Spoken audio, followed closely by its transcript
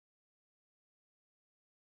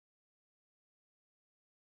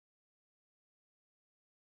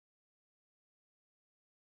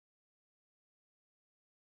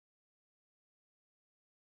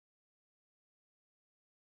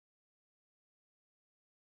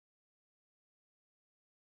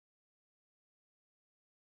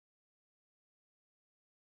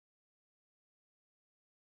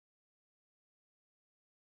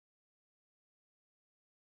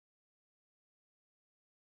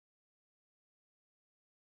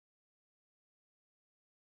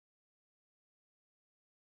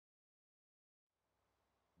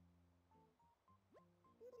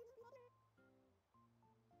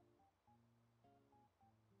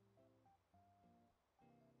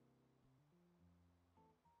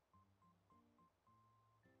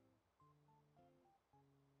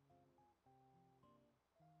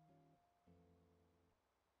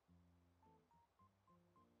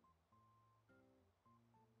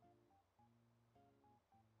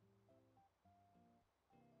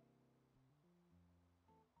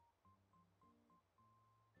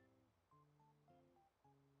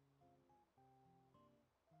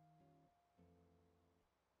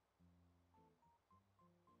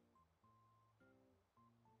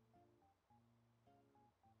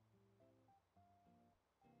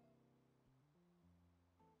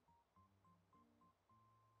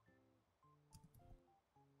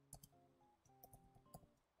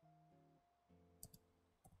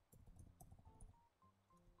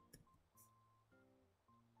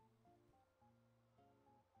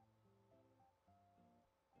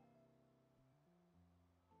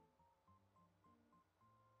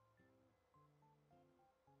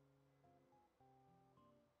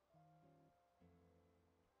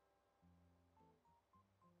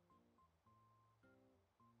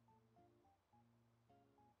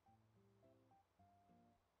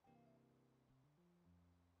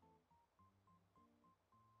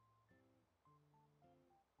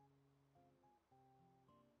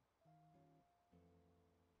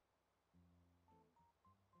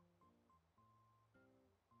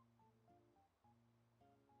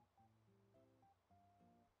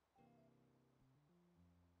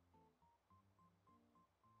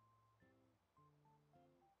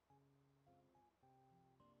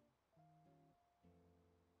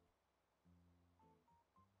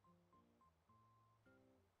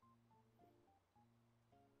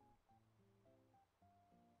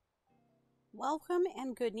Welcome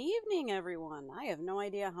and good evening, everyone. I have no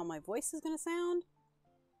idea how my voice is going to sound.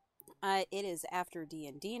 It is after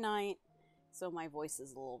D&D night, so my voice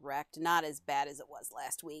is a little wrecked. Not as bad as it was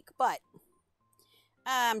last week, but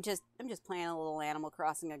I'm just playing a little Animal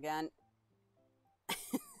Crossing again.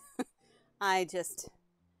 I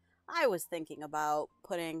was thinking about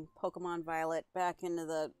putting Pokemon Violet back into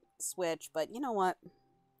the Switch, but you know what?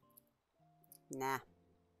 Nah.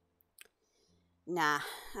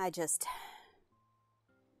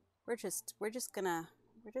 We're just gonna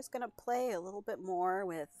play a little bit more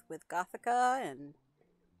with Gothica and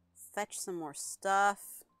fetch some more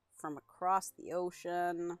stuff from across the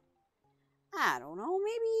ocean. I don't know,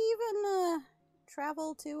 maybe even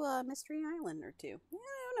travel to a mystery island or two. Yeah,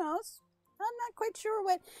 who knows? I'm not quite sure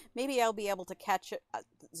what. Maybe I'll be able to catch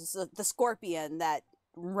the scorpion that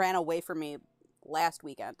ran away from me last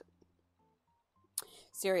weekend.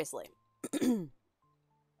 Seriously,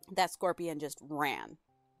 that scorpion just ran.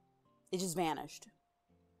 It just vanished.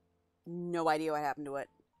 No idea what happened to it.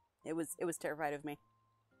 It was terrified of me.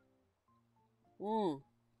 All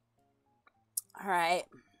right,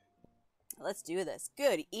 let's do this.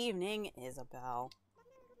 Good evening, Isabel.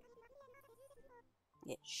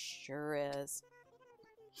 It sure is.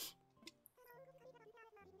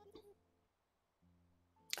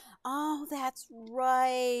 Oh, that's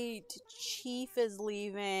right. Chief is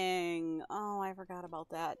leaving. Oh, I forgot about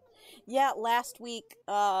that. Yeah, last week.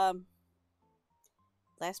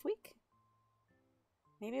 Last week?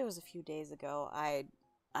 Maybe it was a few days ago. I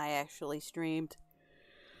actually streamed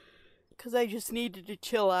because I just needed to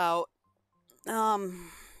chill out. Oh,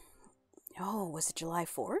 was it July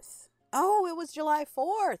 4th? Oh, it was July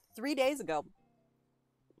 4th, 3 days ago.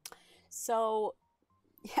 So,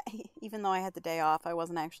 yeah, even though I had the day off, I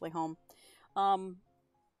wasn't actually home.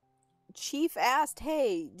 Chief asked,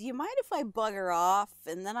 hey, do you mind if I bugger off?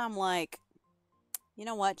 And then I'm like, you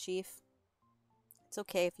know what, Chief? It's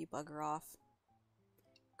okay if you bugger off.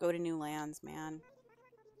 Go to new lands, man.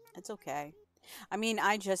 It's okay. I mean,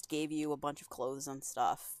 I just gave you a bunch of clothes and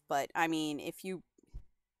stuff, but I mean, if you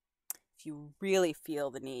really feel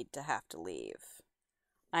the need to have to leave,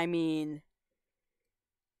 I mean,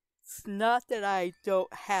 it's not that I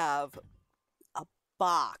don't have a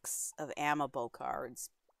box of Amiibo cards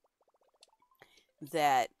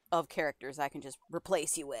that of characters I can just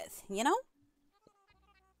replace you with, you know?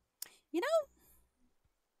 You know?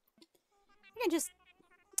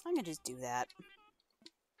 I can just do that.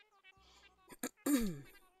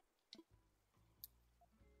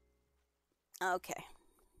 Okay.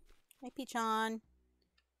 Hi, Peachon.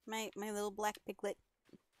 My little black piglet.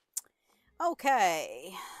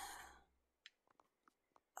 Okay.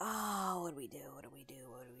 Oh, what do we do? What do we do?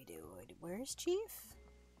 What do we do? Where's Chief?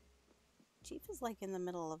 Chief is like in the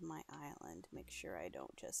middle of my island. Make sure I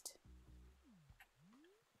don't just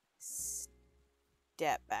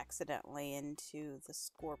step accidentally into the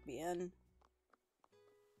scorpion.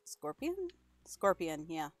 Scorpion? Scorpion,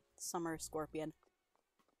 yeah. Summer scorpion.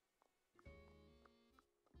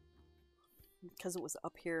 Because it was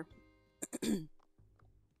up here.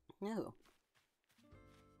 No.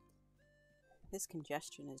 This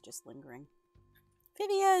congestion is just lingering.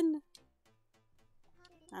 Vivian!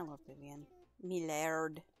 I love Vivian.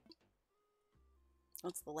 Milord.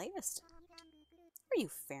 What's the latest? How are you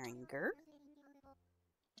faring, Gert?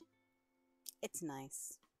 It's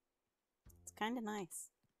nice. It's kind of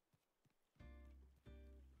nice.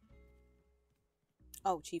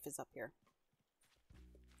 Oh, Chief is up here.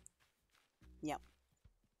 Yep.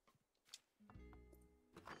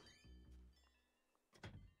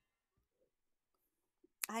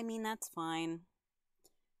 I mean, that's fine.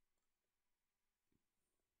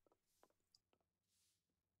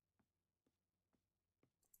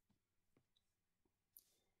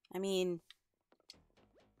 I mean,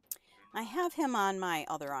 I have him on my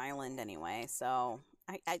other island anyway, so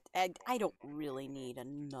I don't really need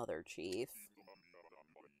another chief.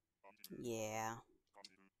 Yeah.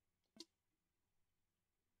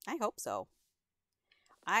 I hope so.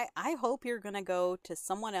 I hope you're gonna go to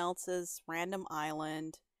someone else's random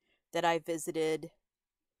island that I visited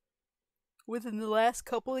within the last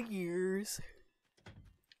couple of years.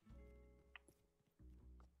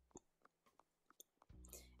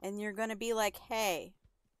 And you're gonna be like, hey,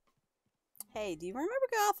 do you remember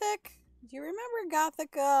Gothic? Do you remember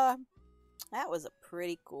Gothic? That was a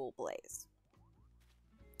pretty cool place.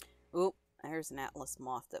 Oop, there's an Atlas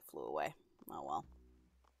moth that flew away. Oh well.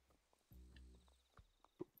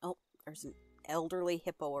 Oh, there's an elderly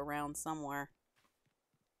hippo around somewhere.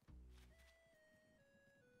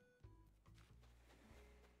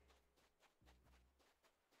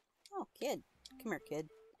 Oh, kid. Come here, kid.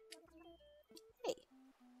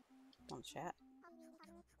 on chat.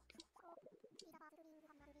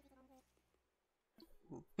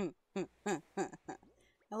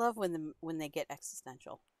 I love when they get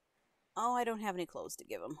existential. Oh, I don't have any clothes to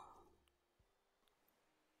give him.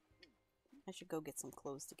 I should go get some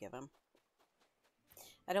clothes to give him.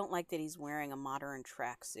 I don't like that he's wearing a modern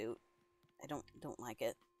tracksuit. I don't like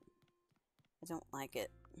it. I don't like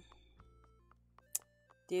it.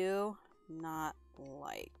 Do not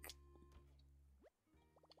like.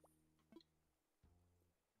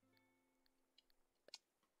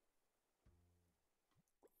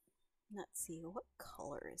 Let's see, what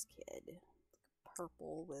color is Kid?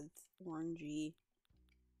 Purple with orangey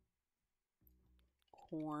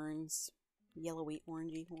horns. Yellowy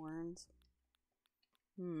orangey horns.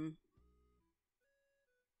 Hmm.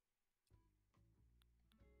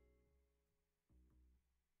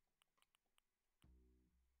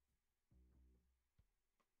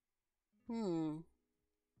 Hmm.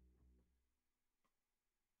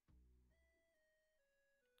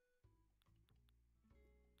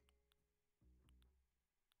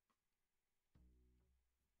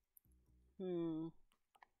 Hmm.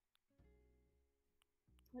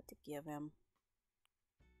 What to give him?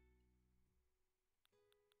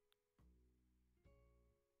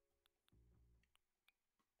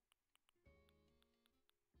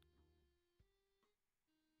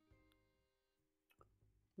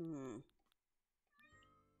 Hmm.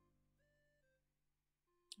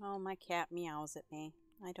 Oh, my cat meows at me.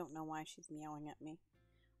 I don't know why she's meowing at me.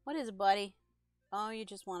 What is it, buddy? Oh, you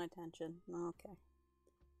just want attention. Okay.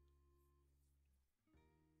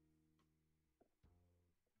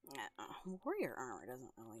 Warrior armor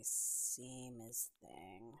doesn't really seem his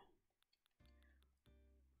thing.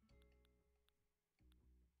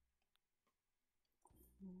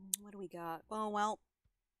 What do we got? Oh, well,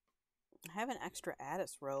 I have an extra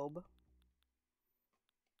Addis robe.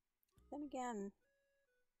 Then again,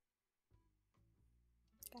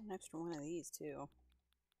 got an extra one of these too.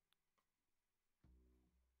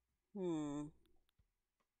 Hmm.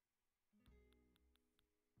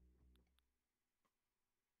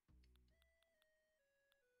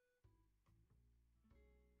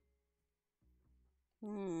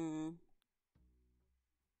 Hmm.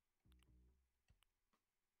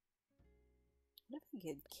 What if we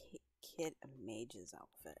could kit a mage's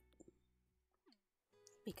outfit?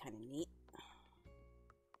 That'd be kind of neat.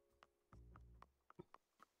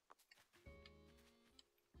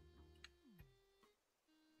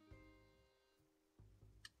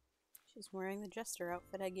 She's wearing the jester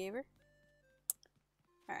outfit I gave her.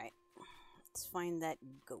 Alright. Let's find that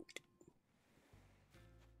goat.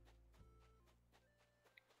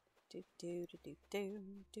 Do do do do do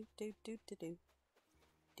do do do do do.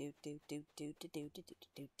 Do do do do do do do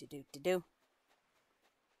do do do do do.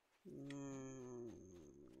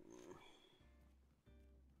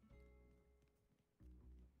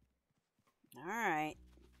 Alright.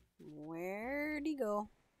 Where'd he go?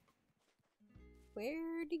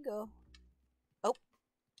 Where'd he go? Oh!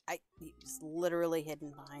 He was literally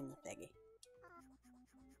hidden behind the thingy.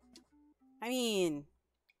 I mean,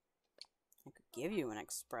 I could give you an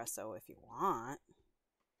espresso if you want.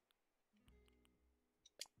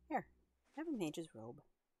 Here, have a mage's robe.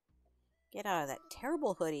 Get out of that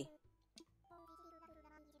terrible hoodie.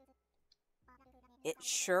 It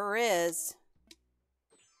sure is.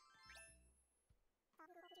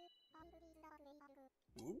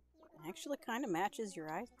 It actually kind of matches your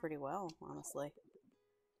eyes pretty well, honestly.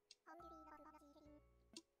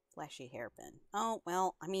 Flashy hairpin. Oh,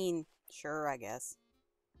 well, I mean, sure, I guess.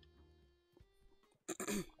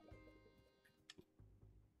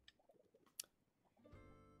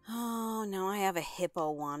 Oh, now I have a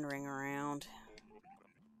hippo wandering around.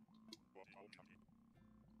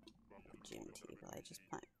 Gym T, will I just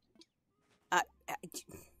punt?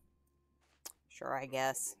 Sure, I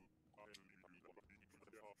guess.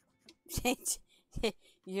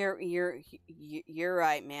 You're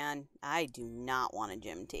right, man. I do not want a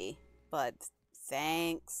gym tee, but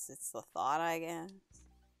thanks. It's the thought, I guess.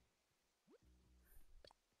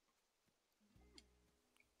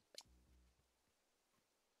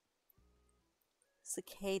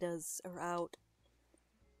 Cicadas are out.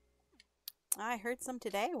 I heard some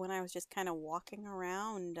today when I was just kind of walking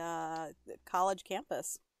around the college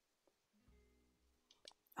campus.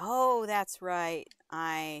 Oh, that's right.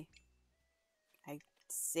 I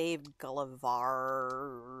saved Gulliver's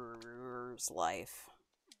life.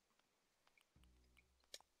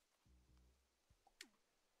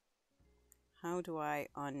 How do I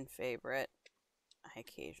unfavorite? I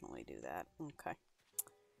occasionally do that. Okay.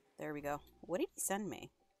 There we go. What did he send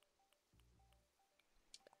me?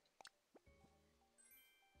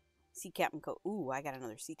 Sea captain coat. Ooh, I got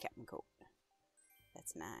another sea captain coat.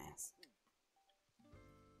 That's nice.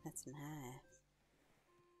 That's nice.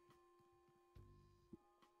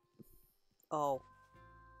 Oh.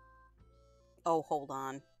 Oh, hold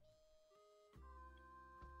on.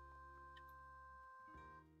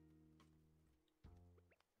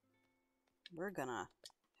 We're gonna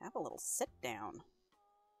have a little sit down.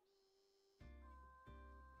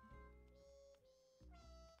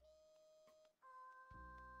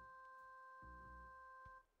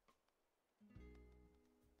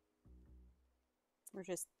 We're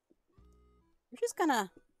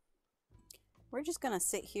just gonna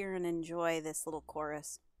sit here and enjoy this little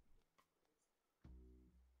chorus.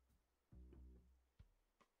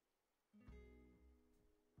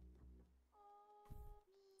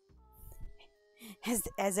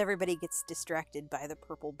 As everybody gets distracted by the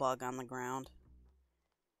purple bug on the ground.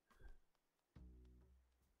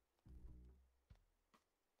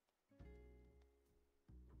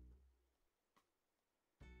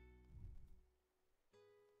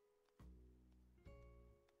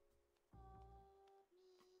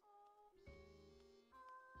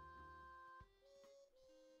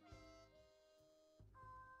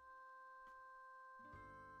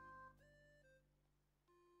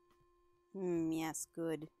 Yes,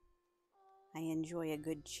 good. I enjoy a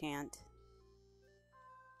good chant.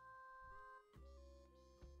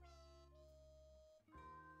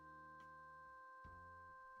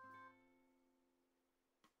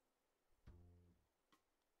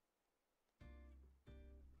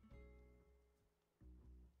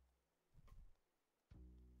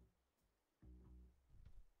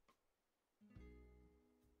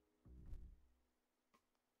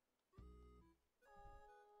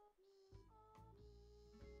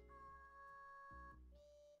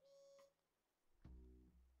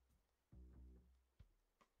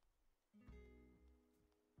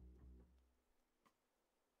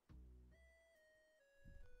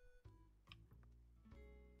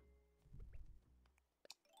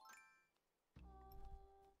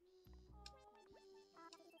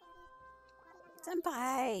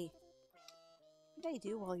 Senpai! What did I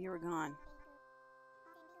do while you were gone?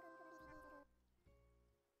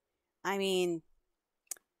 I mean,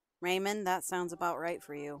 Raymond, that sounds about right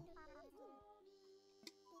for you.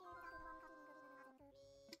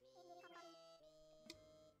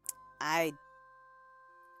 I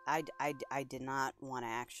did not want to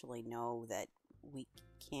actually know that we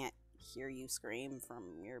can't hear you scream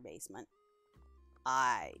from your basement.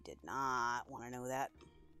 I did not want to know that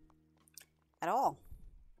at all.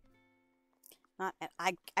 Not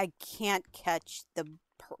I can't catch the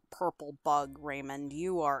purple bug, Raymond.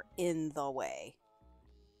 You are in the way.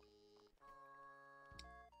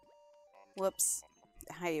 Whoops.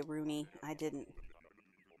 Hi, Rooney. I didn't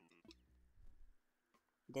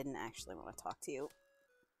actually want to talk to you.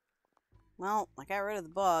 Well, I got rid of the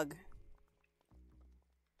bug.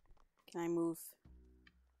 Can I move?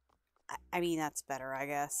 I mean, that's better, I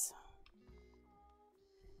guess.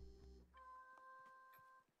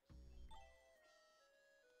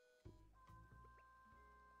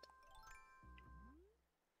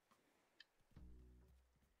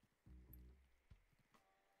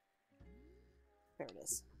 There it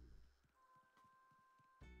is.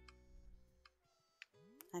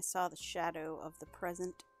 I saw the shadow of the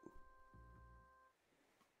present.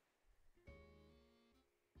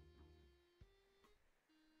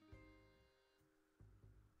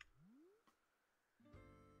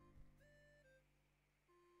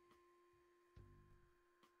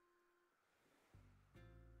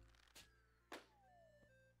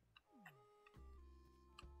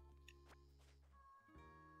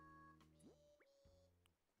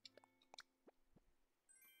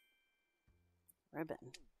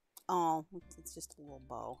 Ribbon. Oh, it's just a little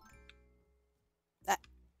bow.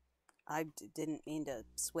 I didn't mean to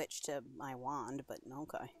switch to my wand, but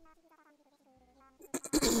okay.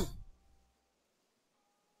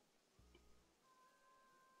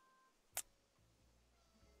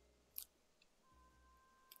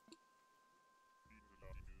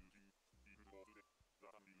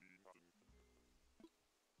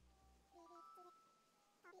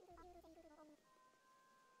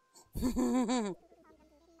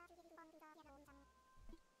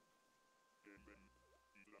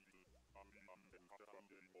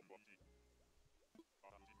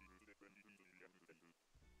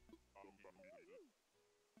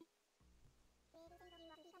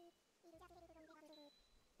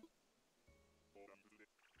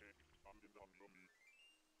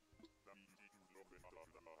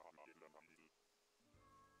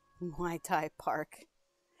 Muay Thai Park.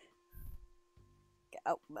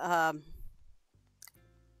 Oh,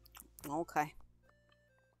 Okay.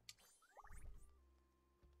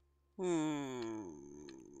 Hmm.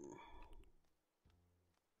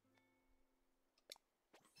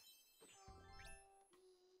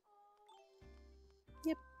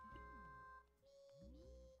 Yep.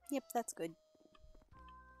 Yep, that's good.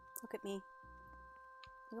 Look at me.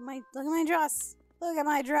 Look at my dress. Look at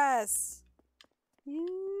my dress. You.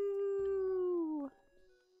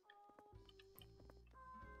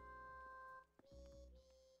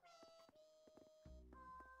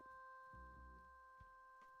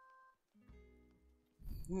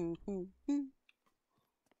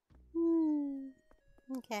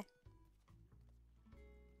 Okay.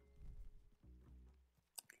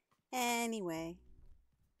 Anyway.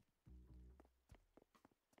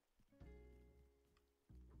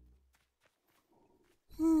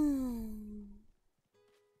 Hmm.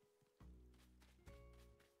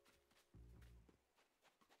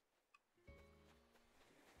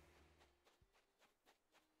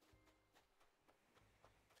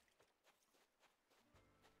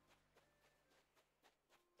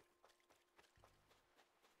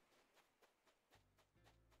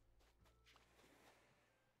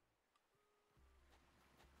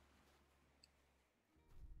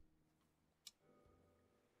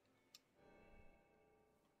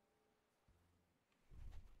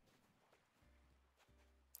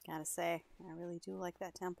 Gotta say, I really do like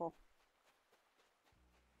that temple.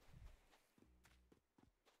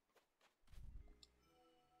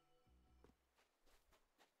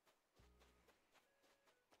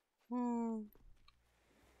 Hmm.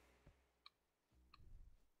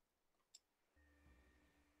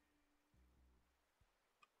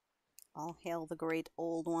 All hail the great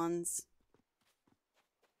old ones.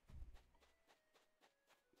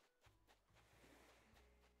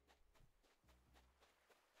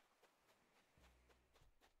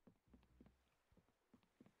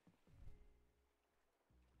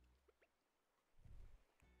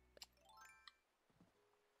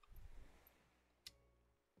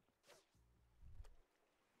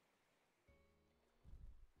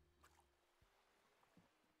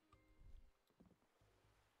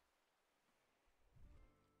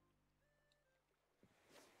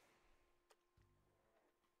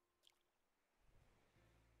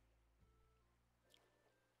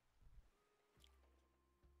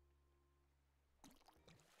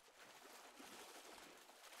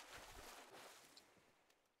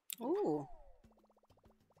 Ooh.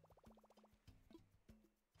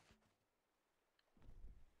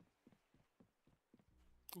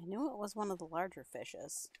 I knew it was one of the larger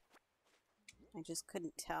fishes. I just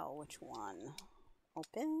couldn't tell which one.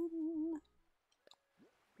 Open.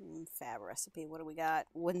 Fab recipe. What do we got?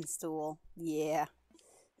 Wooden stool. Yeah.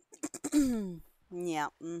 Yeah.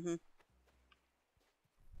 Mm-hmm.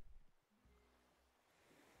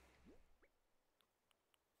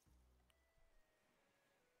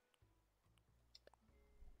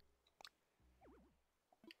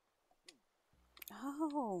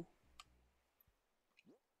 Oh.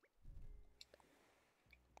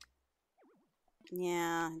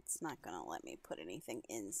 Yeah, it's not gonna let me put anything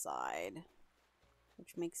inside,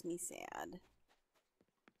 which makes me sad.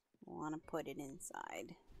 I want to put it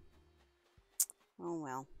inside. Oh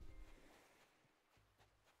well.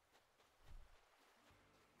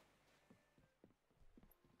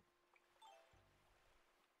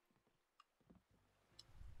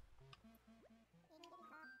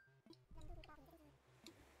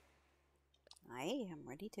 I am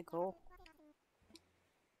ready to go.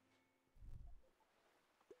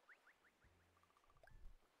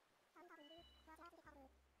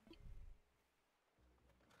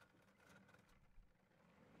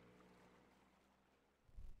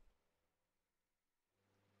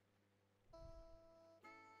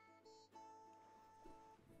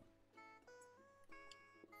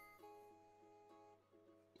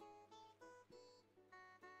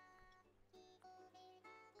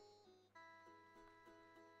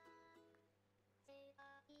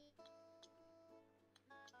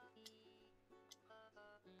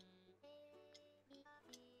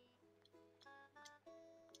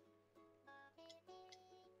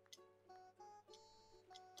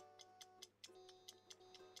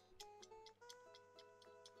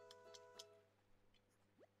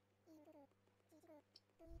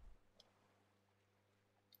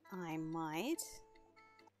 I might.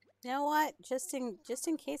 You know what? Just in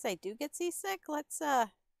case I do get seasick, let's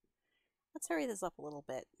hurry this up a little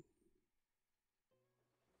bit.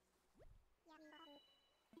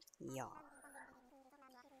 Yeah.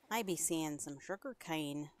 I be seeing some sugar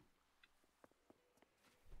cane.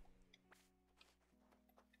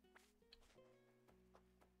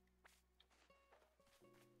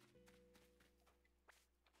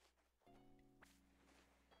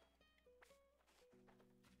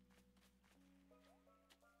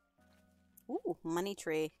 Ooh, money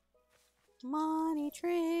tree. Money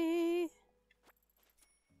tree.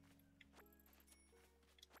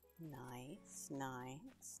 Nice,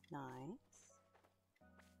 nice, nice.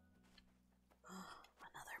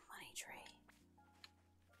 Another money tree.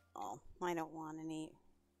 Oh, I don't want any.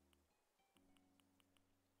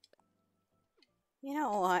 You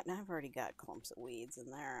know what? I've already got clumps of weeds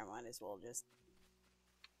in there. I might as well just...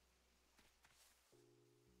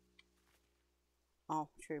 Oh,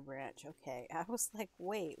 tree branch. Okay. I was like,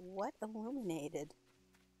 wait, what illuminated?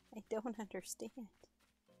 I don't understand.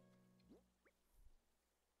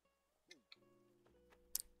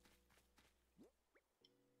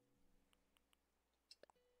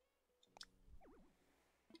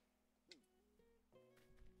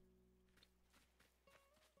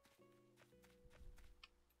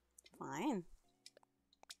 Fine.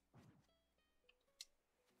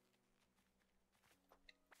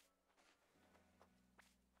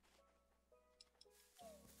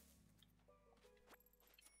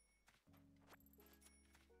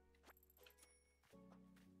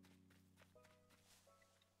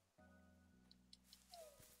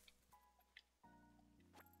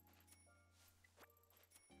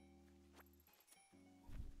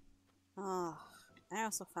 Oh, I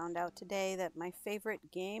also found out today that my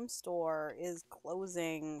favorite game store is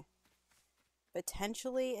closing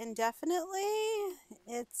potentially indefinitely.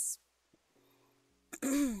 It's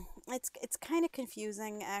it's kind of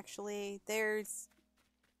confusing actually. There's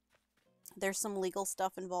some legal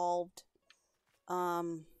stuff involved.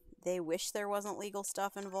 They wish there wasn't legal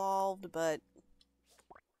stuff involved, but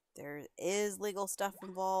there is legal stuff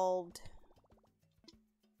involved.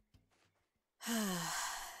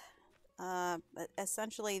 But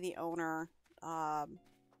essentially the owner had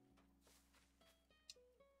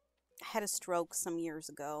a stroke some years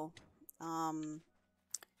ago,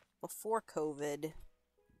 before COVID,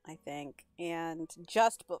 I think, and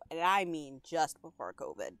I mean just before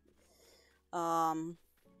COVID.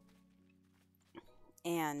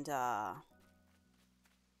 And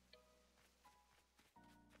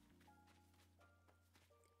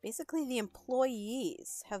basically the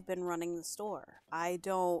employees have been running the store. I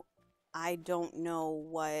don't know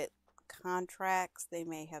what contracts they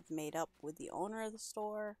may have made up with the owner of the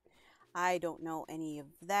store. I don't know any of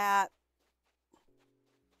that.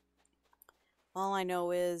 All I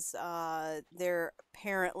know is they're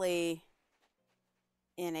apparently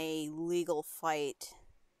in a legal fight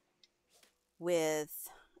with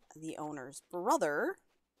the owner's brother,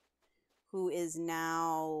 who is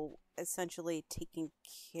now essentially taking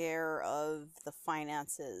care of the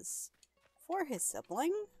finances for his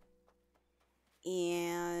sibling.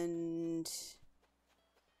 And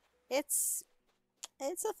it's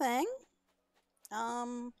a thing.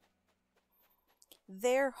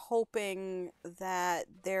 They're hoping that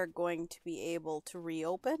they're going to be able to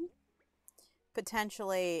reopen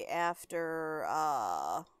potentially after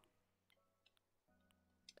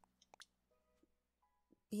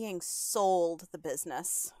being sold the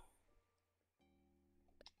business.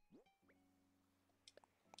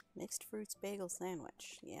 Mixed fruits bagel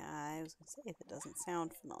sandwich. Yeah, I was gonna say that doesn't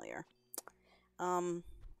sound familiar.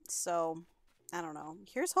 So I don't know.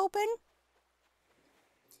 Here's hoping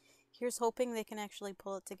they can actually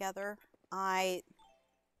pull it together.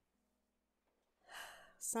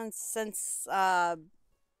 Since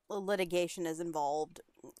litigation is involved,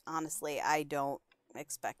 honestly, I don't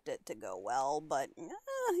expect it to go well, but you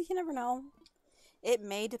never know. It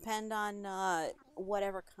may depend on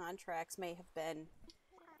whatever contracts may have been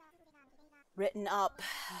written up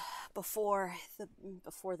before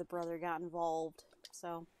the brother got involved.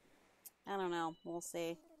 So I don't know. We'll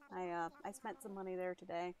see. I spent some money there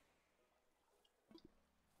today.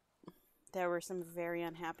 There were some very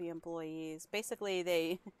unhappy employees. Basically,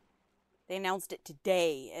 they announced it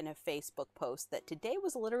today in a Facebook post that today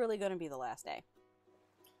was literally going to be the last day.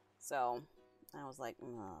 So I was like,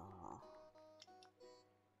 oh,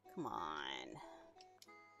 come on.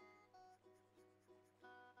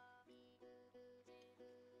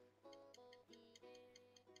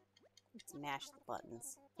 Let's mash the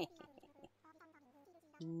buttons.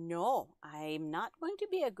 No, I'm not going to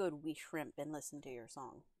be a good wee shrimp and listen to your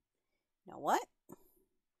song. You know what?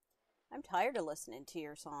 I'm tired of listening to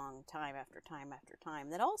your song time after time after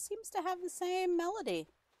time. That all seems to have the same melody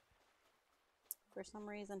for some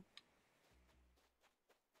reason.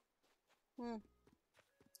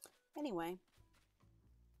 Anyway.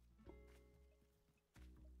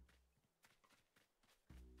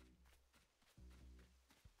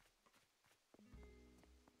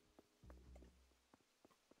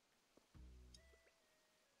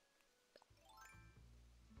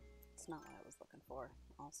 That's not what I was looking for.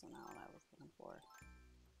 Also not what I was looking for.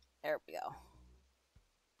 There we go.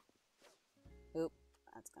 Oop,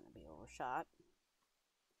 that's gonna be overshot.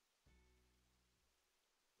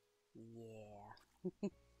 Yeah.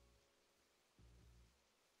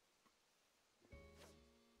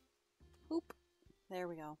 Oop. There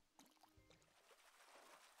we go.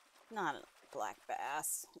 Not a black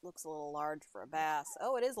bass. Looks a little large for a bass.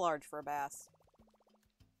 Oh, it is large for a bass.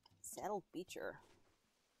 Saddled beacher.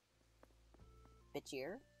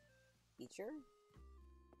 Bitchier? Beacher?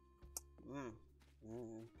 Mmm.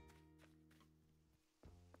 Mmm.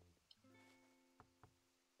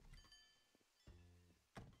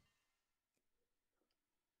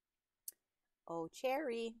 Oh,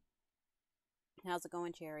 Cherry. How's it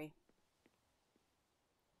going, Cherry?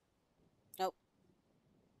 Nope.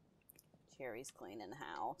 Cherry's cleaning the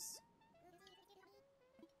house.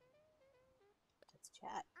 Let's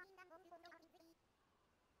chat.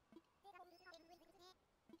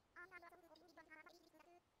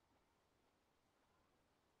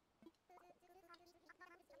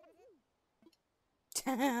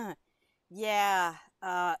 Yeah,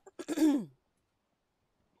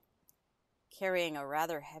 carrying a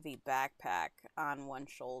rather heavy backpack on one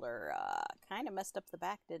shoulder kind of messed up the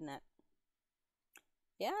back, didn't it?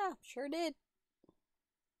 Yeah, sure did.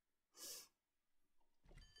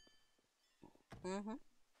 Mm-hmm.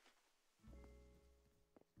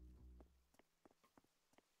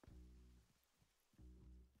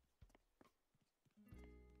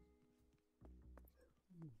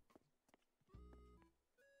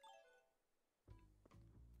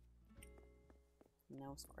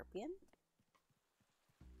 No scorpion.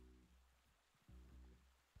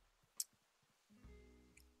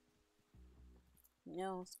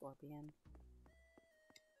 No scorpion.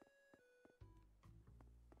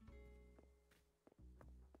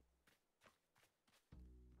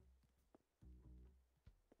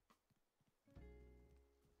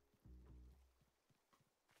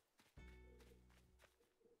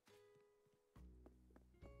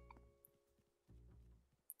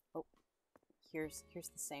 Oh, here's the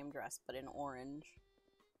same dress but in orange.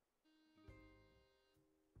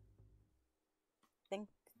 I think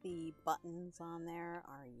the buttons on there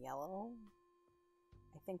are yellow.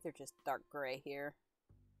 I think they're just dark gray here.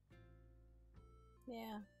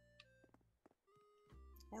 Yeah.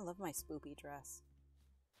 I love my spoopy dress.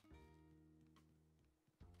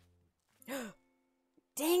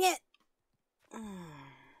 Dang it!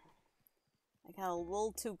 I got a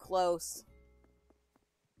little too close.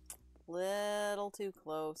 Little too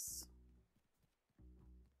close.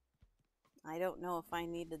 I don't know if I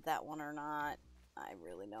needed that one or not. I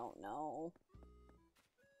really don't know.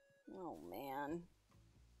 Oh, man.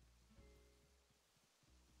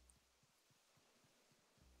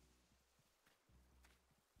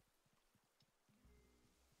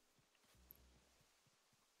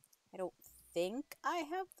 I don't think I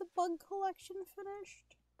have the bug collection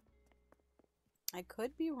finished. I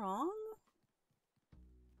could be wrong.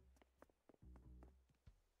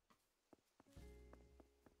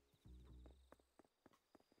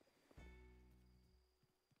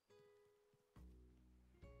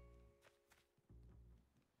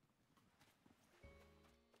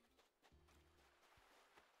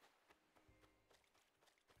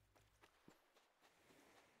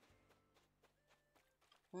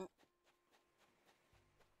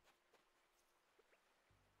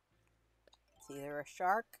 It's either a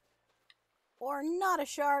shark or not a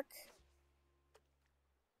shark.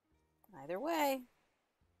 Either way.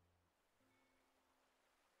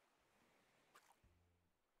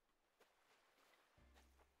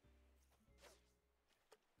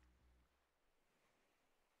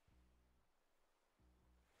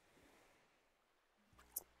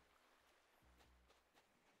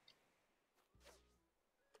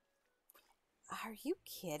 Are you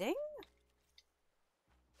kidding?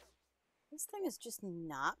 This thing is just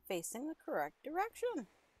not facing the correct direction.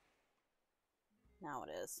 Now it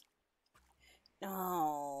is.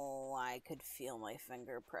 Oh, I could feel my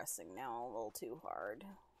finger pressing now a little too hard.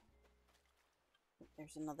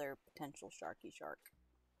 There's another potential sharky shark.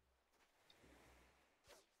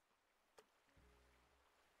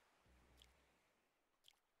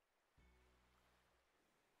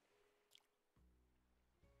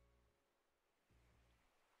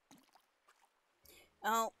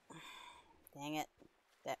 Oh, dang it.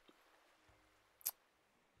 That.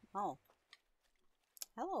 Oh.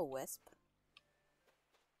 Hello, Wisp.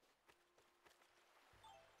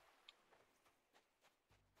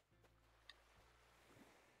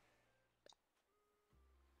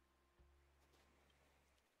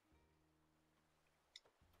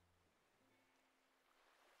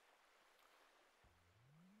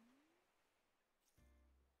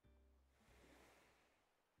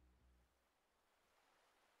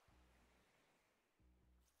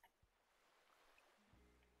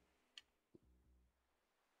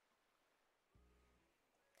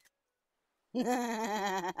 Oh.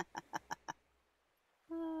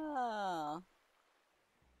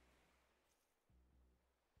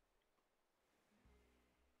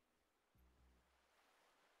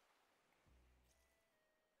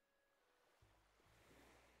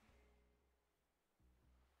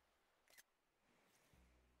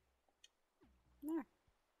 There.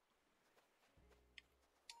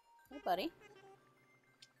 Hey, buddy.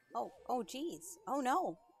 Oh, geez. Oh,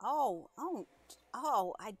 no.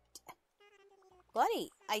 Buddy,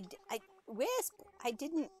 Wisp, I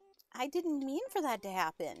didn't mean for that to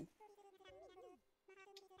happen.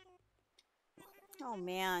 Oh,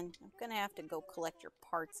 man. I'm gonna have to go collect your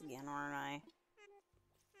parts again, aren't I?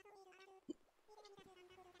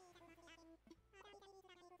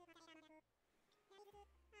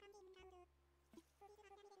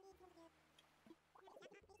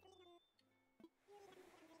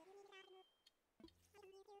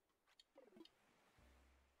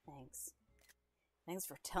 Thanks. Thanks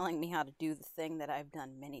for telling me how to do the thing that I've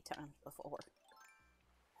done many times before.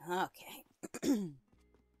 Okay.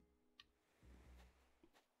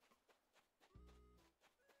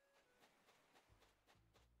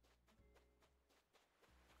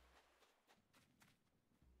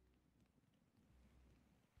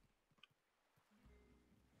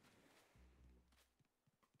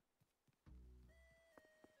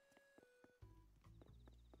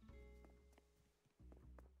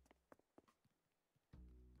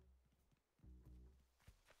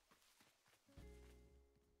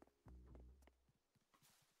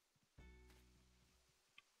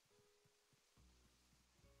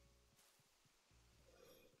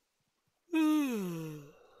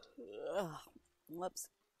 Ugh. Whoops.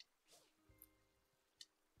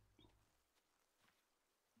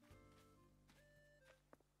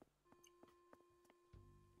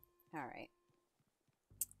 All right.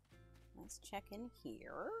 Let's check in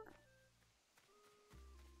here.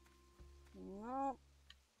 Nope.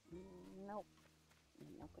 Nope.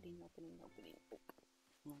 Nobody. Nope.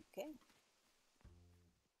 Okay.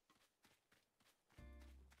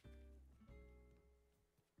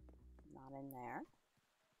 Not in there.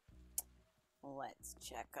 Let's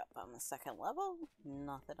check up on the second level.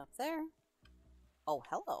 Nothing up there. Oh,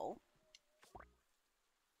 hello.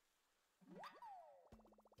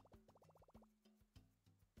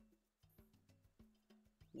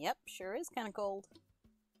 Yep, sure is kind of cold.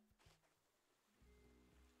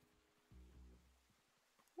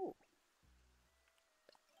 Ooh.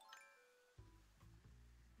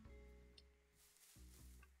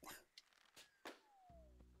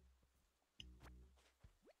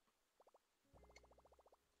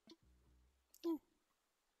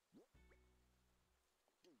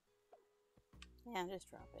 Yeah, just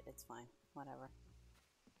drop it. It's fine. Whatever.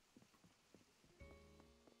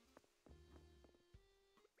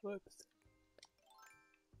 Whoops.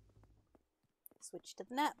 Switch to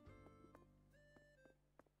the net.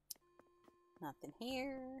 Nothing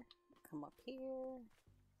here. Come up here.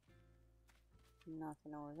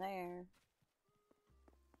 Nothing over there.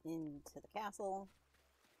 Into the castle.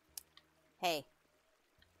 Hey.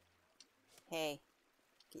 Hey.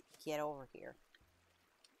 Get over here.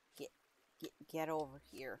 Get over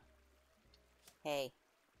here. Hey.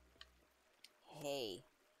 Hey.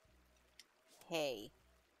 Hey.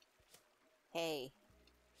 Hey.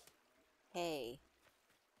 Hey.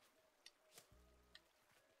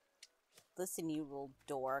 Listen, you little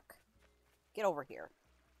dork. Get over here.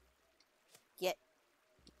 Get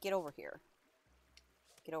over here.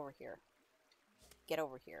 Get over here. Get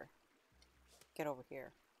over here. Get over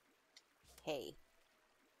here. Hey.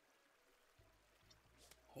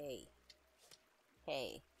 Hey.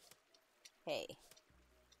 Hey. Hey.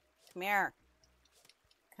 Come here.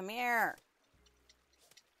 Come here.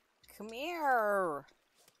 Come here.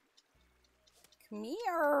 Come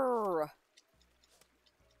here.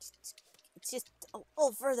 It's just a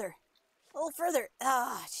little further. A little further.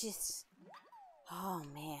 Ah, jeez. Oh,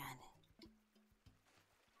 man.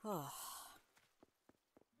 Oh.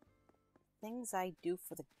 Things I do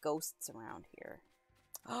for the ghosts around here.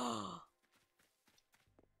 Oh.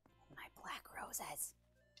 My black roses.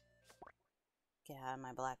 Get out of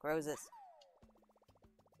my black roses.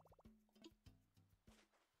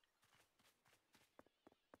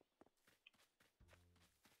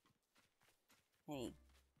 Any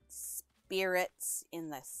spirits in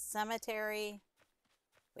the cemetery,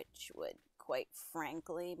 which would quite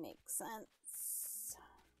frankly make sense.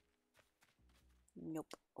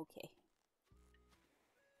 Nope. Okay.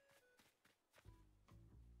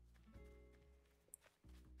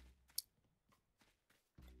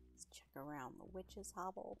 Let's check around the witch's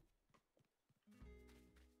hovel.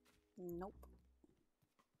 Nope.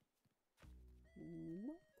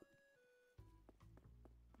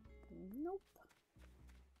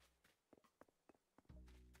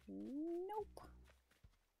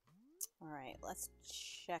 Alright, let's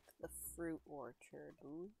check the fruit orchard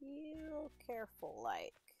real careful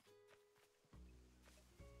like.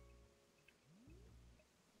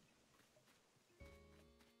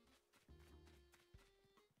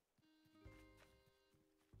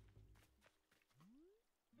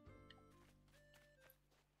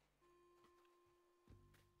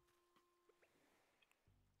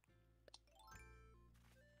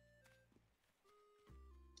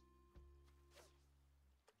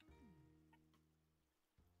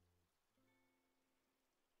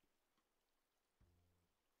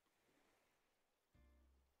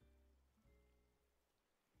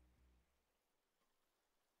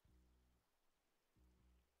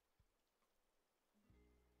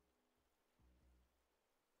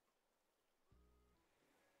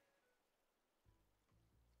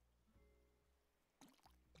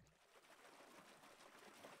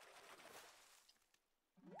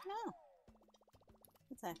 No,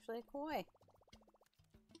 it's actually a koi.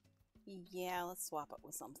 Yeah, let's swap it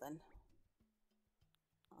with something.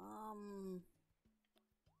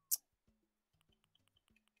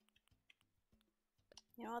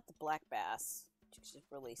 You know what? The black bass. Just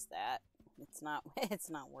release that. It's not. It's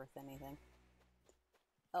not worth anything.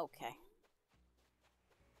 Okay.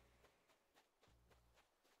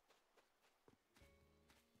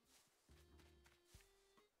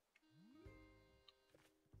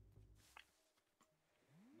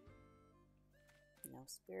 No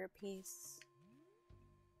spirit piece.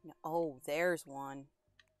 No. Oh, there's one.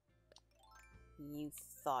 You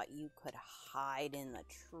thought you could hide in the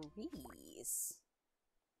trees.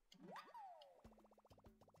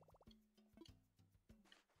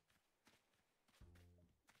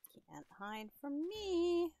 Can't hide from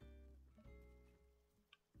me.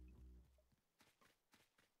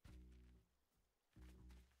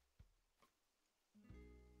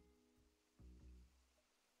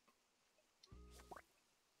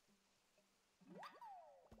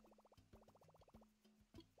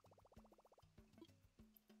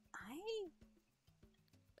 I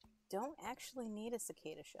don't actually need a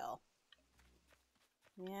cicada shell.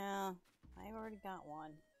 Yeah, I already got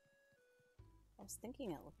one. I was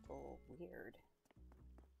thinking it looked a little weird.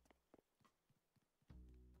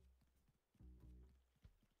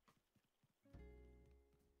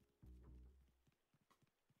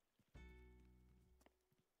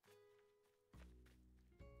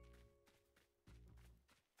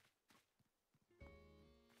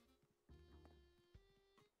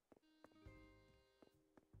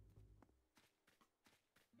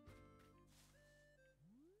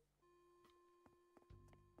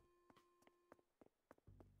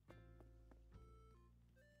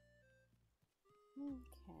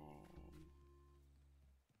 Okay.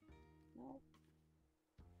 Nope.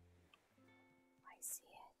 I see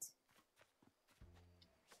it.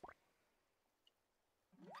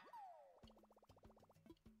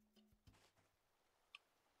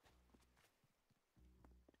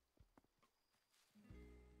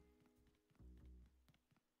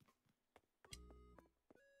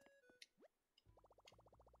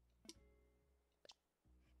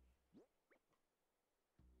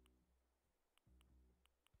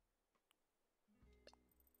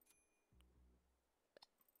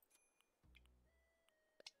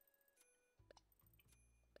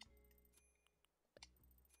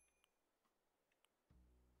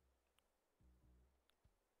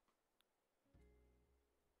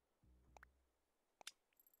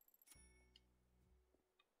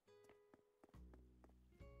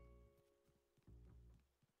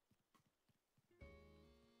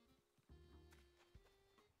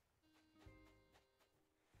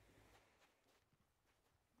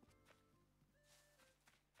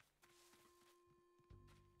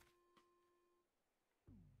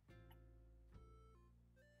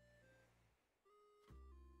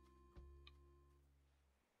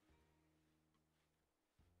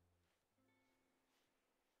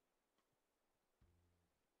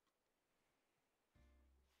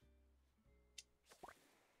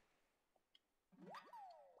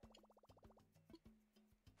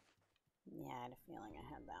 Yeah, I had a feeling I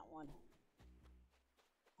had that one.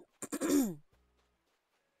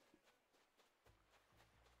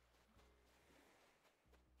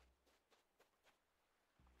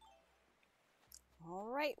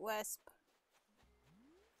 Alright, Wisp.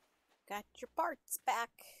 Got your parts back.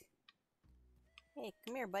 Hey,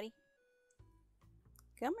 come here, buddy.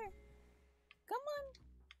 Come here. Come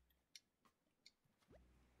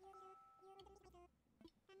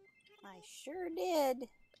on. I sure did.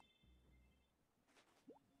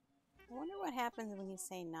 I wonder what happens when you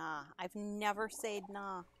say nah. I've never said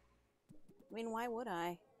nah. I mean, why would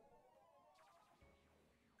I?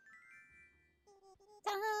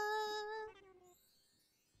 Ta-da!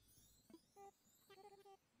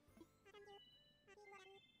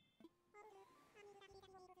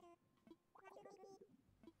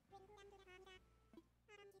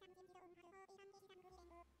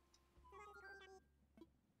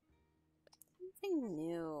 Something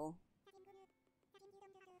new.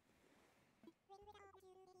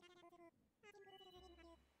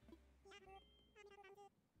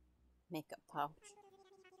 Makeup pouch.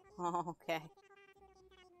 Oh, okay.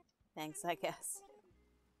 Thanks, I guess.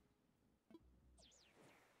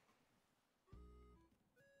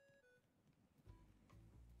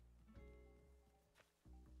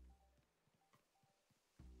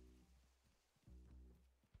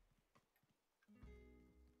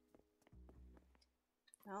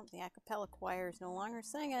 Well, the a cappella choir is no longer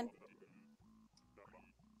singing.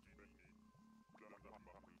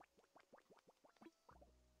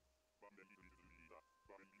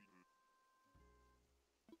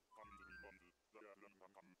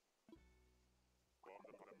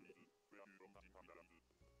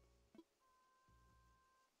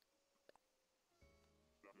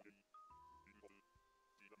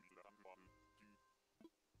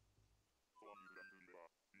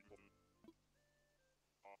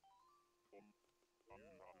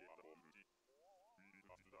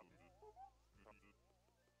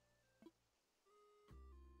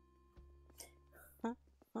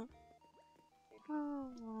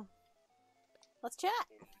 Oh. Let's chat.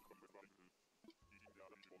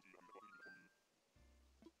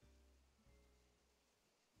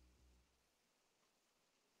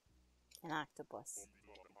 An octopus.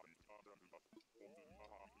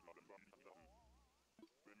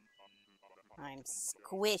 I'm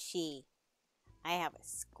squishy. I have a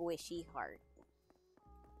squishy heart.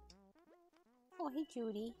 Oh, hey,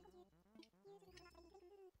 Judy.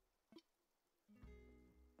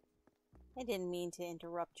 I didn't mean to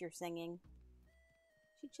interrupt your singing.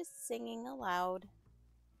 She's just singing aloud.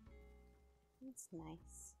 It's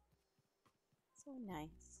nice. So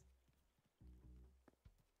nice.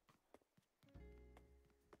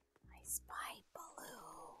 I spy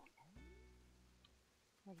balloon.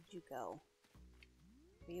 Where did you go?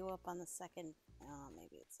 Are you up on the second? Oh,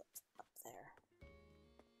 maybe it's up there.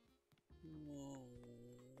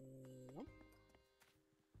 Nope.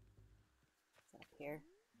 Is it up here?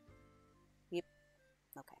 Yep.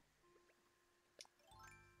 Okay.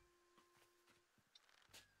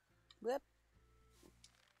 Whoop.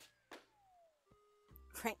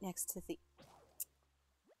 Right next to the...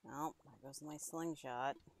 Oh, there goes my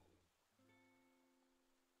slingshot.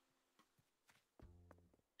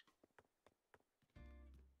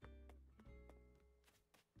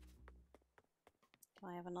 Do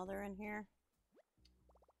I have another in here?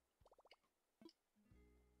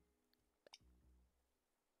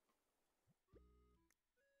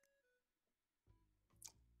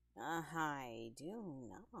 I do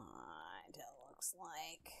not, it looks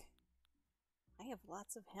like. I have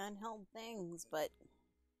lots of handheld things, but...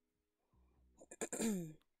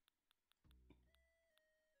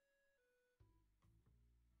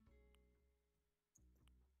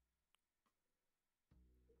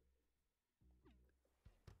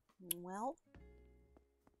 Well...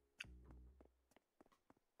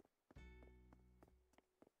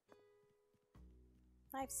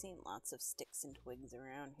 I've seen lots of sticks and twigs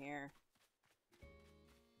around here.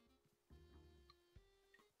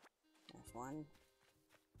 There's one.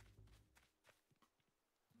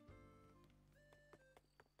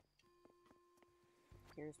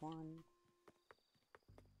 Here's one.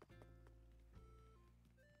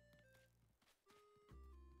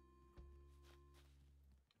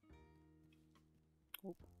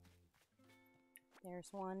 Oop. There's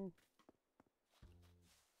one.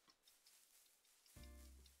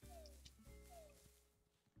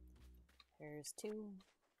 There's two.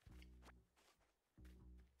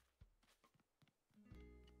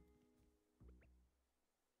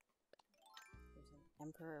 There's an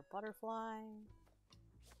emperor butterfly.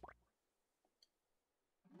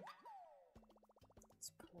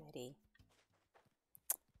 It's pretty.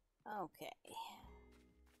 Okay.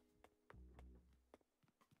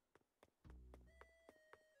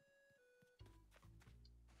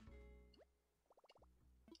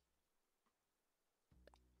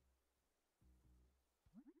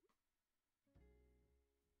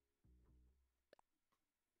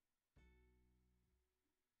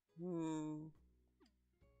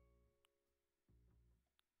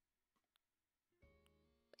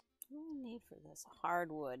 What do I need for this?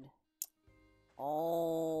 Hardwood.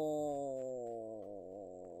 Oh,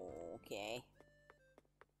 okay.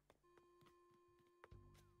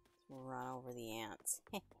 Let's run over the ants.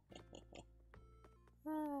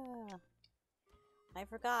 I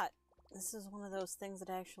forgot. This is one of those things that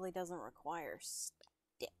actually doesn't require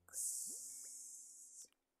sticks.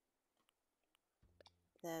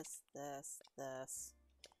 This, this, this,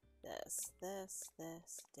 this, this,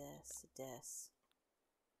 this, this, this,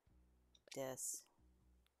 this,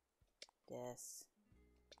 this,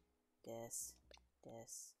 this,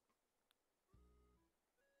 this.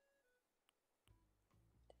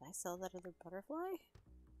 Did I sell that other butterfly?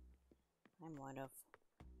 I might have.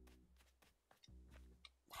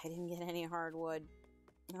 I didn't get any hardwood.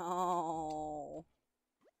 No.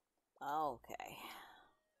 Okay.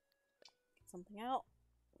 Get something out.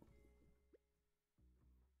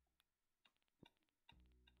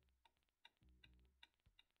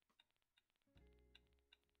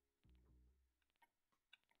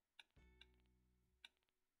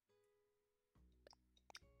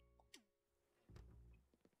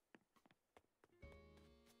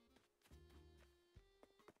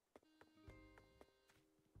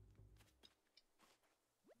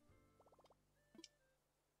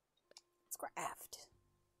 Let's craft.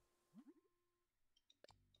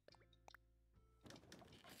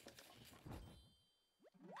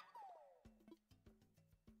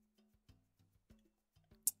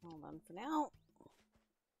 Hold on for now.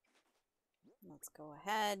 Let's go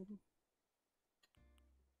ahead.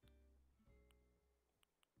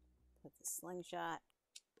 Put the slingshot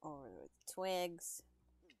over the twigs.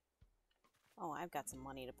 Oh, I've got some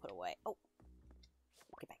money to put away. Oh,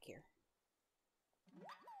 get back here.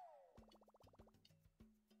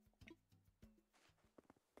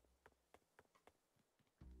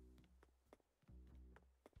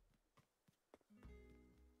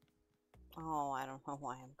 Oh, I don't know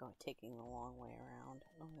why I'm taking the long way around.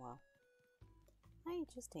 Oh well. I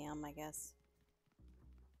just am, I guess.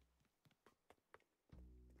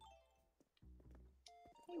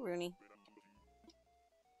 Hey, Rooney.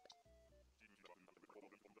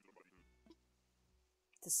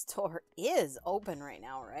 The store is open right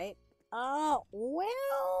now, right? Well,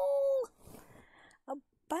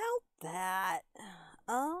 about that.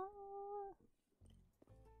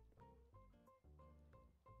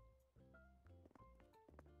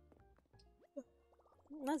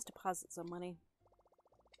 Let's deposit some money.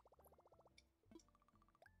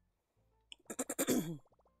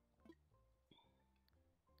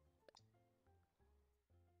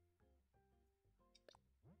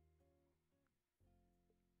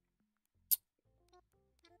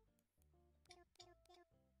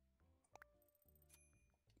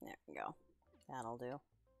 There we go. That'll do.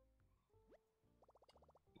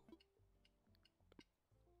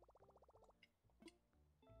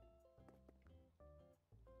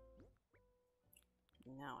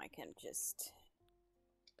 Now I can just...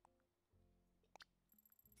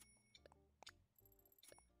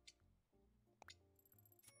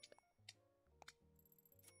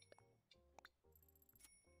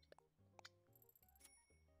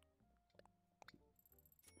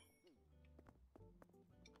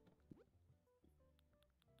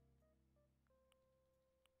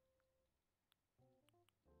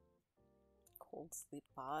 Cold sleep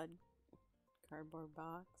pod, cardboard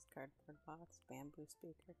box, bamboo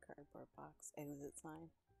speaker, cardboard box, exit sign.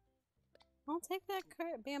 I'll take that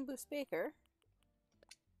bamboo speaker.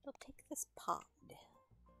 I'll take this pod.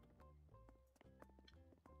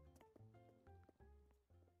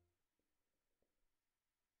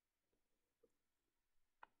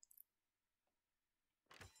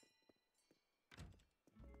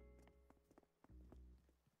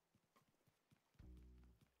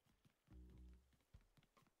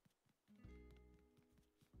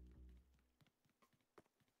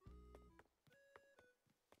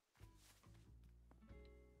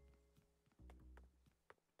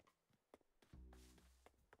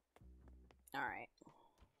 Alright.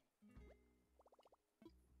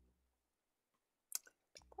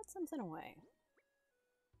 Put something away.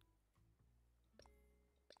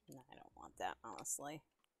 No, I don't want that, honestly.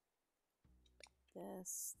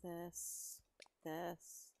 This, this,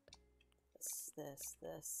 this,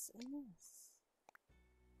 this, and this.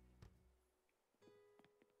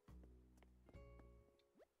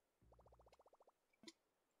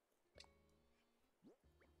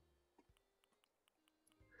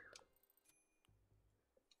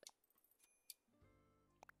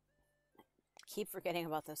 Keep forgetting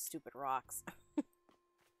about those stupid rocks.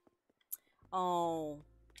 Oh,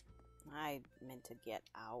 I meant to get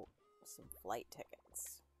out some flight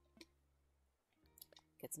tickets.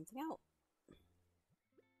 Get something out.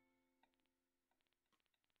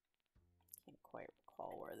 Can't quite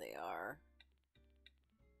recall where they are.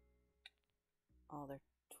 Oh, they're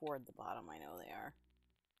toward the bottom. I know they are.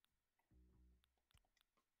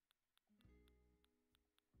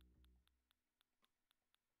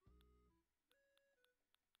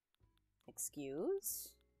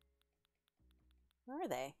 Excuse? Where are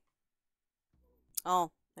they? Oh,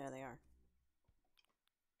 there they are.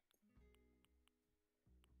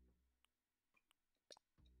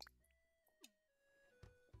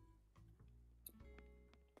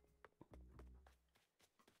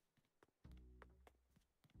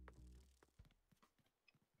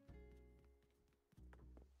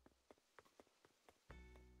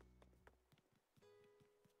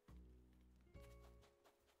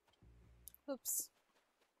 Oops.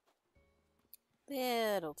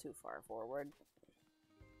 Little too far forward.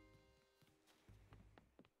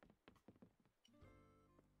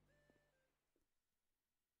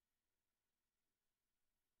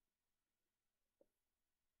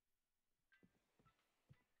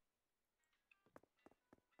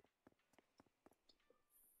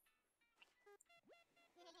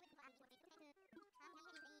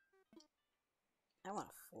 I want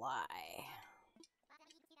to fly.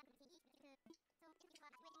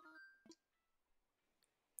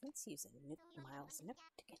 Let's use a Nook Miles Nook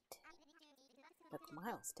ticket. Nook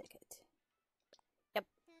Miles ticket. Yep.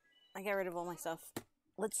 I got rid of all my stuff.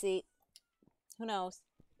 Let's see. Who knows?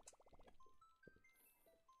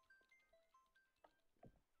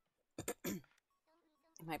 It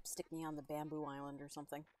might stick me on the bamboo island or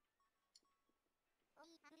something.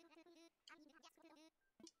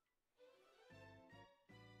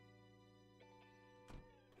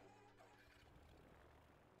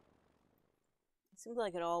 It seems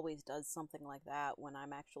like it always does something like that when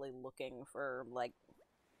I'm actually looking for, like,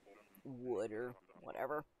 wood or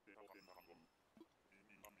whatever.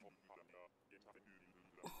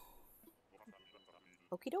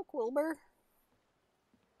 Okie doke, Wilbur.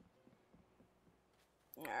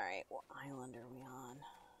 Alright, what island are we on?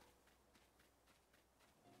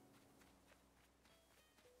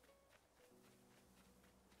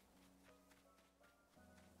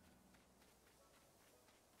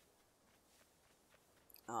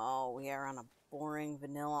 Oh, we are on a boring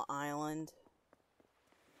vanilla island.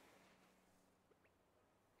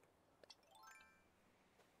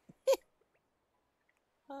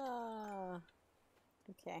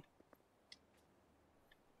 Okay.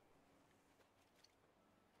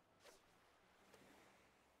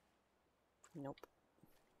 Nope.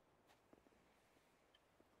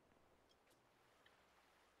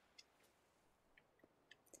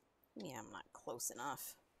 Yeah, I'm not close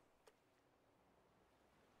enough.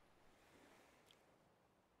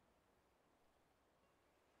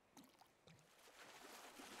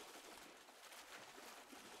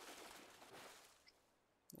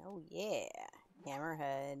 Oh yeah,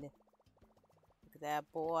 Hammerhead. Look at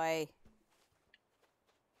that boy.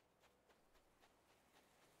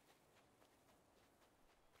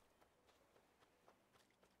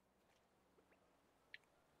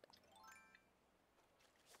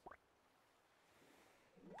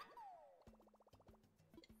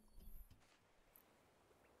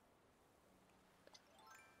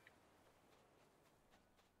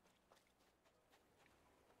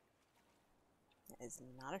 That is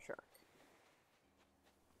not a shark.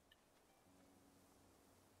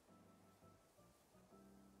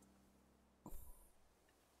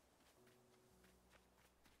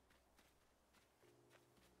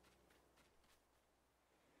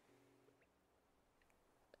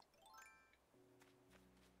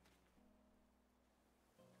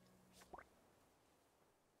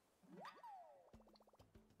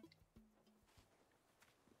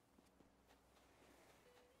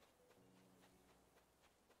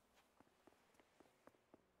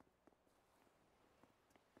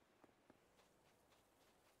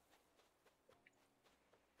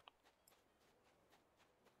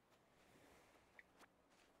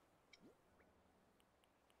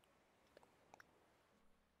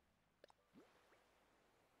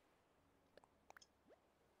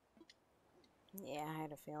 Yeah, I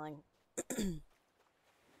had a feeling.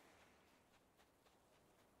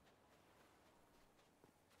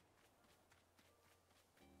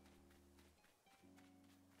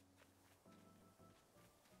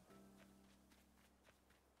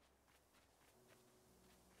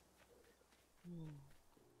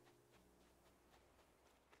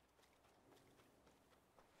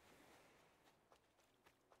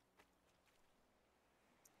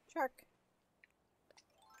 Shark.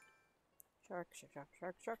 Shark, shark,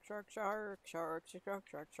 shark, shark, shark, shark, shark, shark, shark,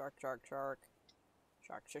 shark, shark, shark, shark.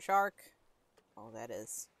 Shark, shark. Oh, that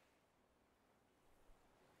is.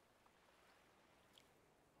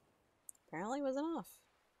 Apparently was enough.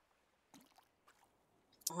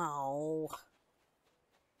 Oh.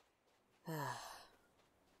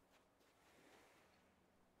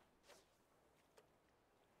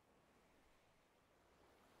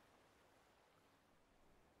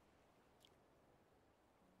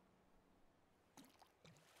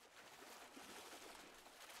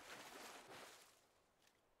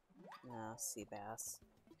 Sea bass.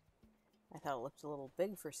 I thought it looked a little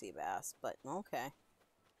big for sea bass, but okay.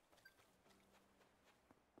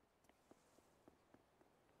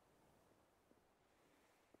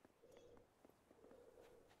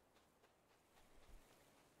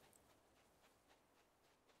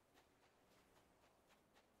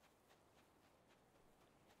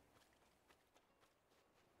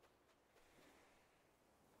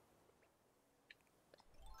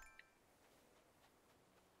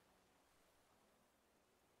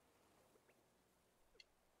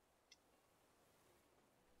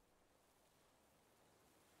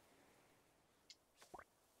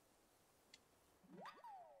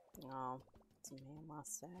 Oh, it's a mammoth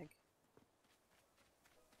stag.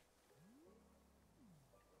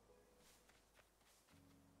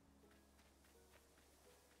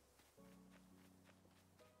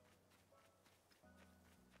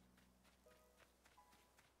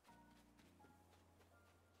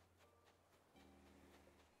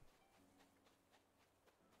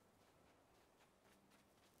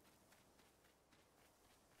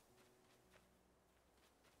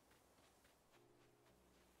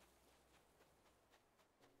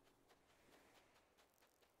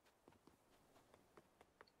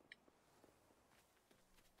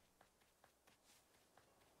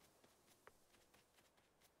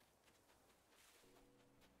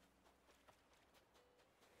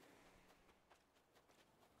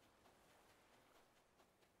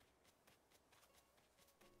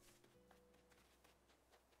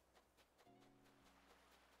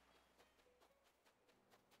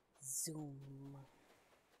 Zoom.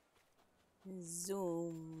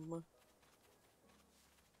 Zoom.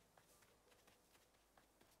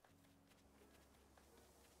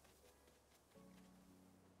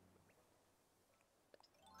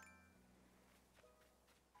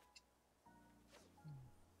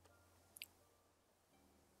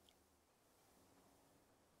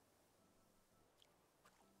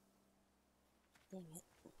 Dang it.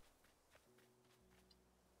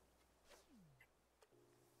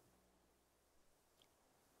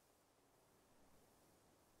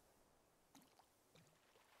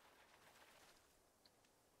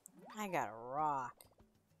 I got a rock.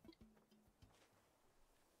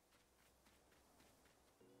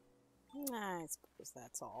 I suppose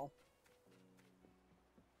that's all.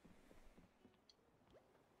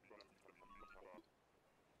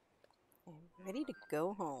 I'm ready to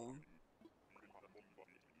go home.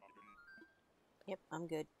 Yep, I'm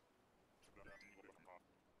good.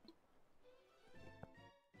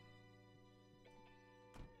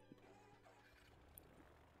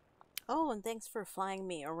 Oh, and thanks for flying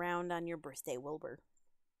me around on your birthday, Wilbur.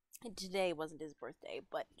 And today wasn't his birthday,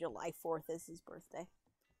 but July 4th is his birthday.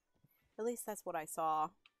 At least that's what I saw.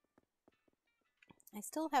 I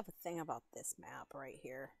still have a thing about this map right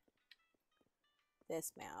here.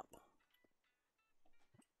 This map.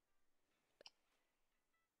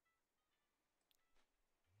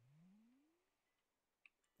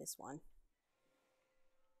 This one.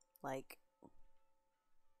 Like,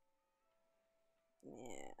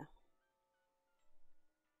 yeah.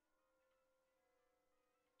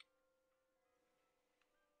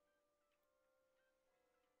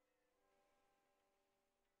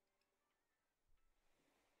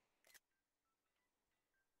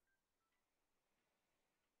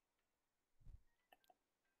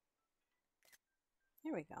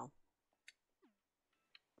 Here we go.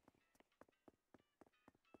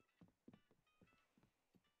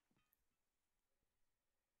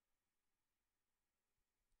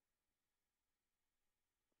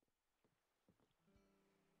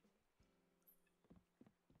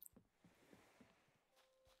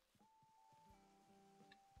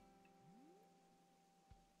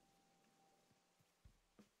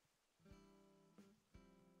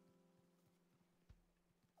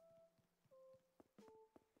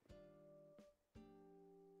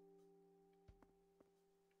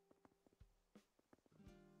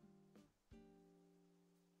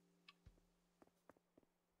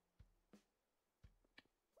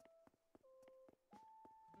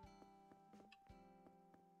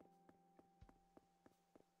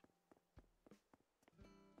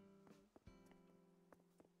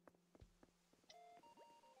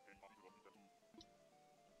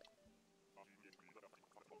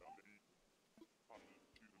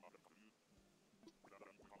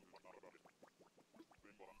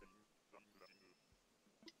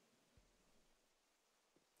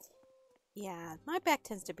 Yeah, my back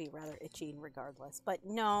tends to be rather itchy regardless. But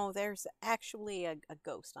no, there's actually a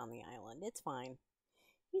ghost on the island. It's fine.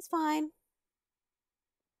 He's fine.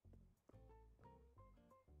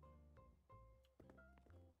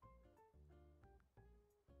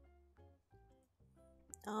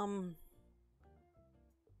 I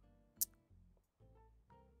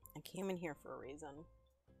came in here for a reason.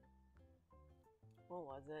 What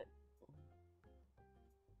was it?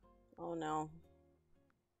 Oh no.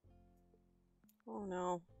 Oh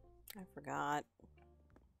no. I forgot.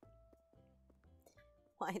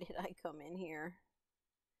 Why did I come in here?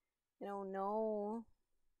 I don't know.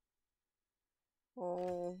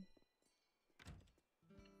 Oh.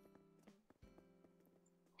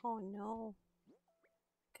 Oh no.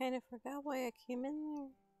 Kind of forgot why I came in there.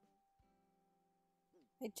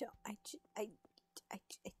 I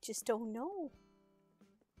just don't know.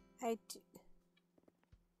 Went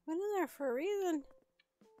in there for a reason.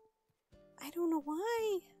 I don't know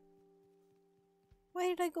why. Why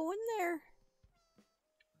did I go in there?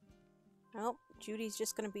 Well, Judy's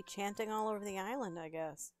just gonna be chanting all over the island, I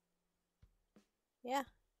guess. Yeah.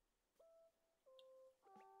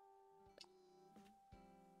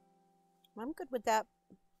 I'm good with that.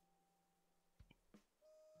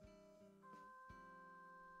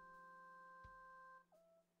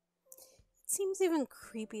 It seems even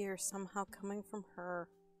creepier somehow coming from her,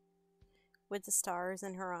 with the stars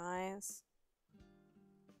in her eyes.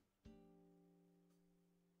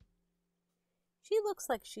 She looks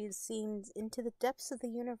like she's seen into the depths of the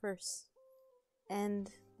universe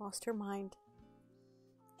and lost her mind.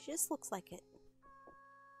 She just looks like it.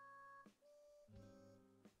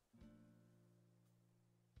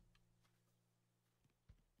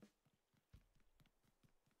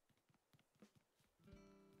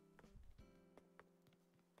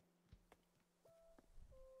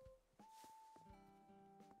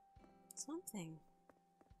 Something.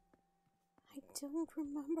 I don't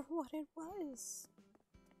remember what it was.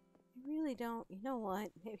 I really don't. You know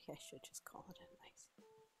what? Maybe I should just call it a night.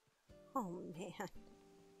 Oh man.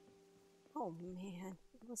 Oh man.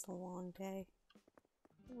 It was a long day.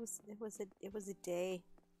 It was a day.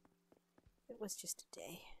 It was just a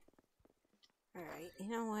day. Alright,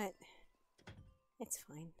 you know what? It's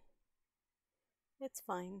fine. It's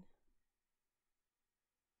fine.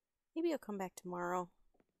 Maybe I'll come back tomorrow.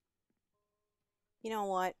 You know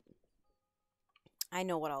what? I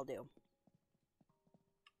know what I'll do.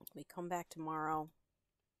 We come back tomorrow.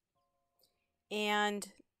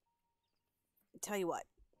 And tell you what.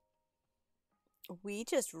 We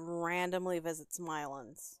just randomly visit some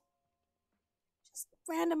islands. Just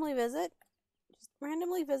randomly visit. Just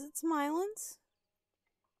randomly visit some islands.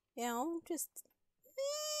 You know, just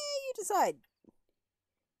you decide.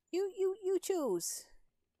 You choose.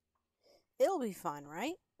 It'll be fun,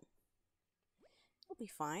 right? It'll be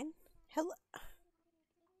fine. Hello,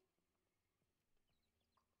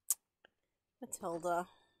 Matilda.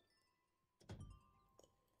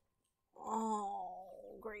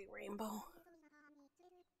 Oh, great rainbow.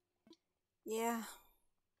 Yeah.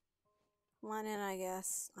 Come on in, I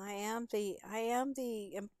guess. I am the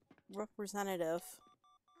representative.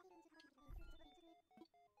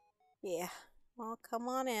 Yeah. Well, come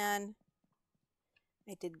on in.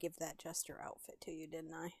 I did give that jester outfit to you,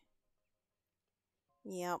 didn't I?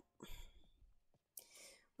 Yep.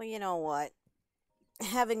 Well, you know what?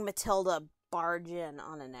 Having Matilda barge in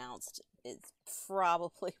unannounced is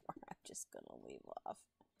probably where I'm just gonna leave off.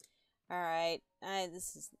 Alright.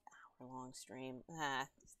 This is an hour-long stream.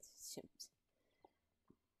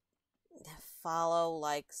 Follow,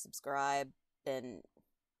 like, subscribe, and...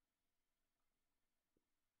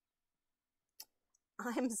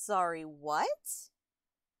 I'm sorry, what?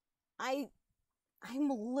 I'm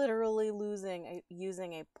literally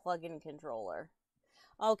using a plug-in controller.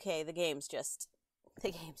 Okay, the game's just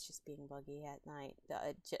being buggy at night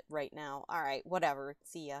right now. All right, whatever.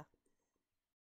 See ya.